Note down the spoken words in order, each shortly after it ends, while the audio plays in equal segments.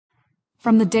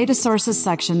From the Data Sources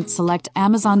section, select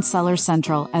Amz Seller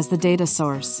Central as the data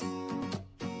source.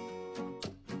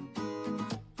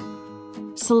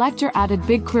 Select your added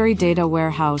BigQuery data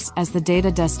warehouse as the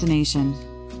data destination.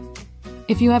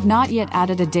 If you have not yet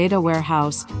added a data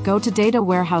warehouse, go to Data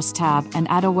Warehouse tab and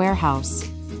add a warehouse.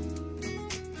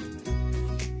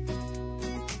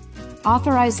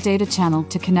 Authorize DataChannel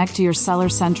to connect to your Seller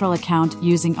Central account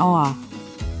using OAuth.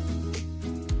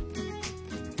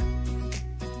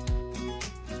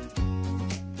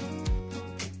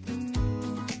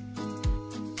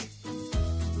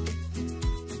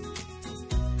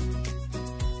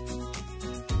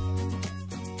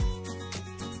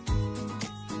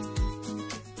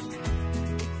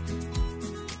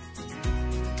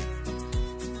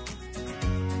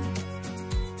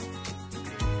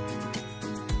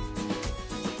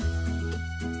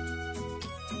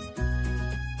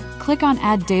 Click on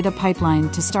Add Data Pipeline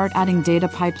to start adding data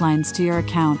pipelines to your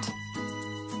account.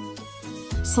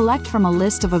 Select from a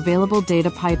list of available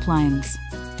data pipelines.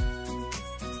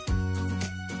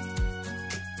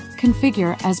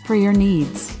 Configure as per your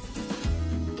needs.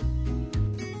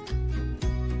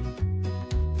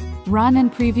 Run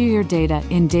and preview your data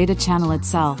in DataChannel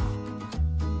itself.